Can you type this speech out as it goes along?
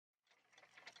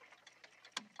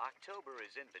October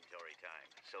is inventory time,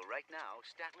 so right now,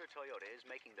 Statler Toyota is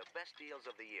making the best deals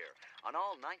of the year on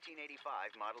all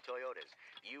 1985 model Toyotas.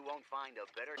 You won't find a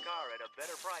better car at a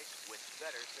better price with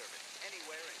better service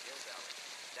anywhere in Hill Valley.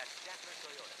 That's Statler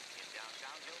Toyota in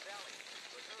downtown Hill Valley.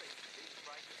 But hurry, these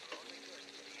prices are only good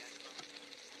to the end of the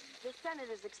month. The Senate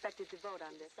is expected to vote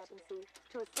on this discrepancy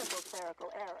to a simple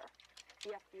clerical error.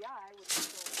 The FBI, which is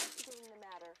still investigating the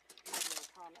matter, has no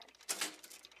comment.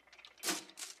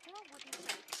 Four wooden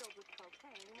crates filled with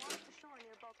cocaine washed ashore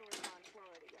near Boca Raton,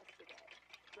 Florida yesterday.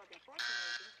 Drug enforcement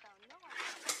agents found no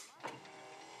identifiable money.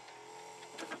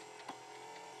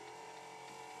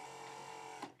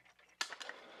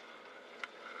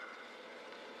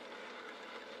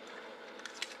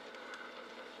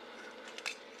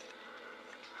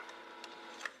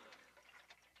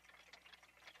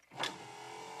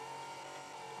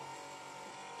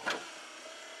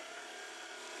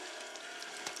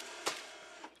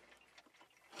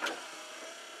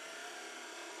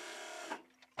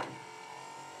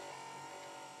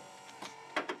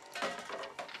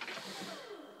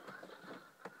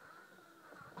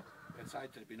 Zeit,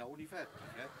 ich bin auch nicht fertig.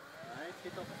 Ja? Nein, es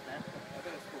geht doch fertig. Aber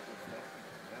es geht doch fertig.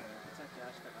 Ja. Jetzt hat die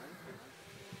erste rein.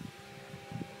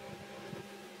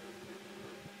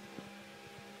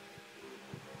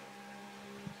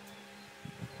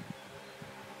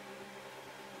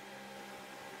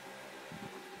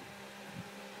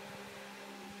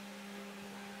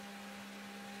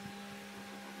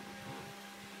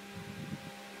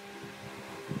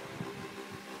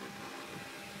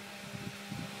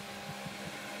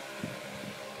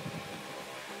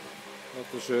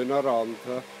 Das ist ein schöner Rand.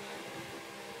 He?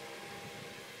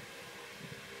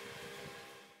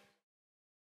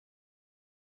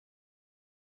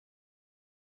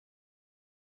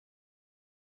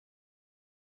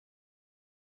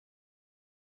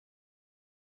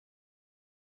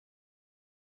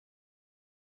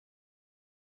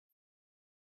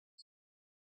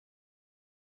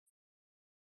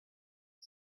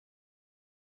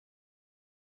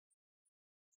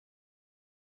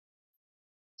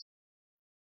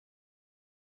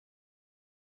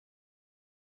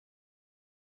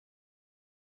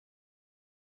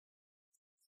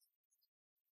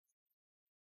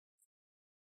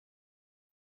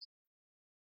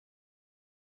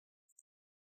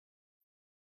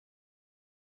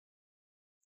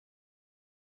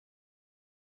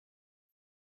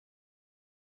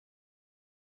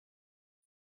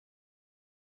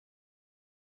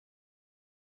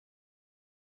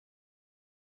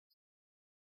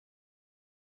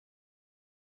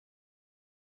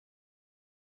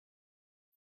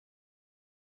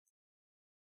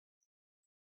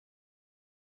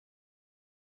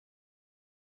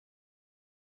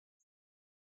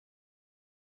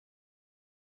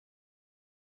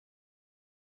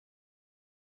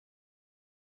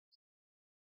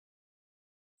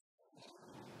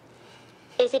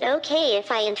 Is it okay if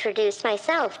I introduce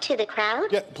myself to the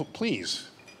crowd? Yeah, please.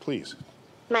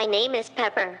 My name is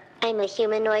Pepper. I'm a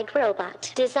humanoid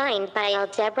robot designed by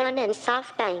Aldebaran and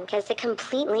SoftBank as a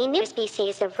completely new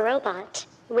species of robot.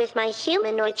 With my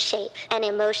humanoid shape and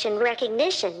emotion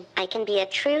recognition, I can be a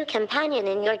true companion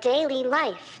in your daily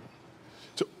life.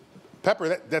 So,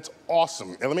 Pepper, that's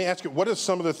awesome. And let me ask you, what are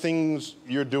some of the things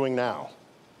you're doing now?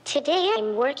 Today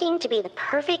I'm working to be the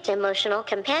perfect emotional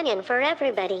companion for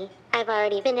everybody. I've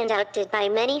already been adopted by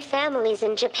many families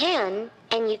in Japan,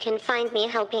 and you can find me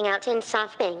helping out in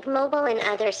SoftBank Mobile and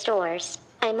other stores.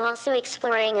 I'm also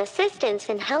exploring assistance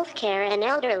in healthcare and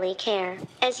elderly care.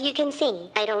 As you can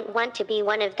see, I don't want to be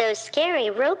one of those scary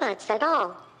robots at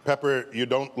all. Pepper, you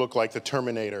don't look like the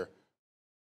Terminator.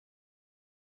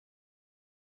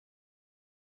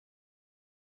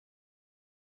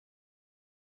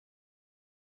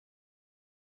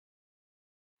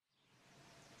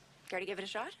 Care to give it a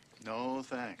shot? No,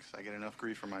 thanks. I get enough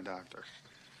grief from my doctor.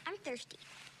 I'm thirsty.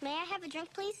 May I have a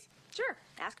drink, please? Sure.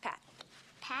 Ask Pat.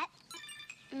 Pat,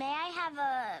 may I have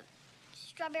a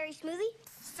strawberry smoothie?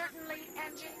 Certainly,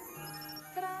 Angie.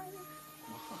 Ta-da!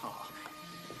 Wow.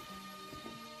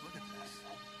 Look at this.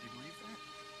 Do you believe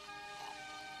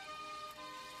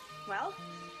that? Well,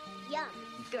 Yum.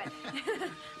 good.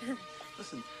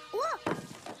 Listen. Look!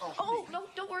 Oh, no,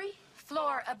 don't worry.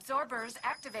 Floor absorbers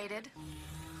activated.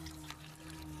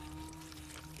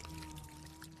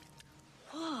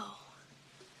 Whoa.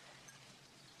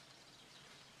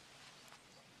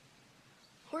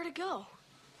 Where'd it go?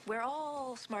 Where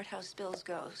all smart house spills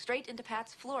go. Straight into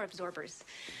Pat's floor absorbers.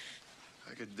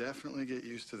 I could definitely get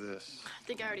used to this. I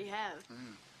think I already have.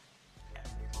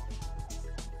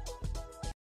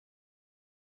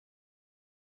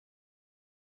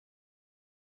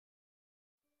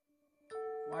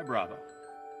 Why Brava?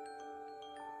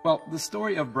 Well, the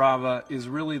story of Brava is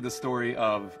really the story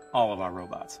of all of our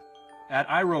robots. At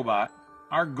iRobot,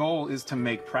 our goal is to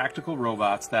make practical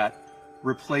robots that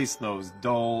replace those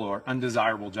dull or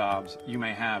undesirable jobs you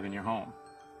may have in your home.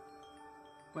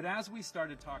 But as we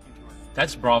started talking to our...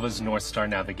 That's Brava's North Star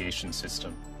navigation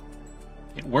system.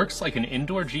 It works like an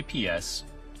indoor GPS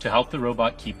to help the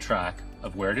robot keep track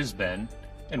of where it has been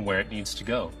and where it needs to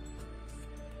go.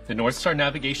 The North Star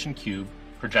navigation cube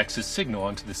projects a signal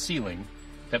onto the ceiling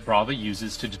that Brava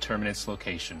uses to determine its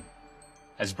location.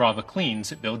 As Brava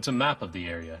cleans, it builds a map of the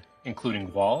area,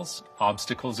 including walls,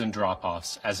 obstacles, and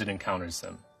drop-offs as it encounters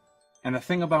them. And the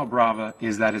thing about Brava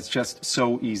is that it's just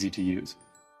so easy to use.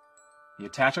 You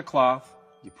attach a cloth,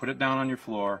 you put it down on your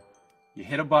floor, you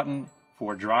hit a button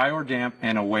for dry or damp,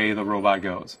 and away the robot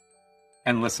goes.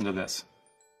 And listen to this.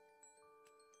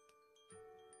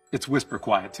 It's whisper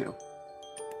quiet too.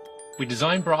 We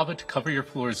designed Brava to cover your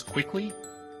floors quickly,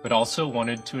 but also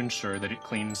wanted to ensure that it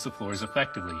cleans the floors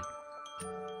effectively.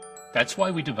 That's why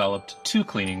we developed 2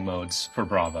 cleaning modes for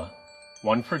Brava,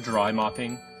 one for dry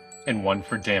mopping and one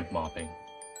for damp mopping.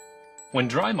 When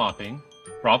dry mopping,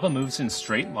 Brava moves in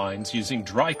straight lines using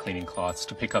dry cleaning cloths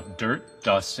to pick up dirt,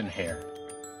 dust, and hair.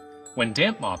 When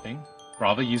damp mopping,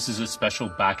 Brava uses a special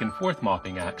back and forth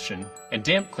mopping action and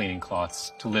damp cleaning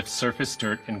cloths to lift surface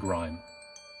dirt and grime.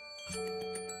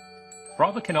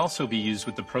 Brava can also be used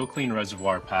with the ProClean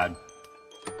reservoir pad.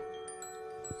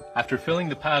 After filling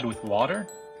the pad with water,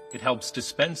 it helps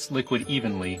dispense liquid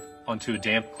evenly onto a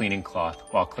damp cleaning cloth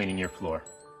while cleaning your floor.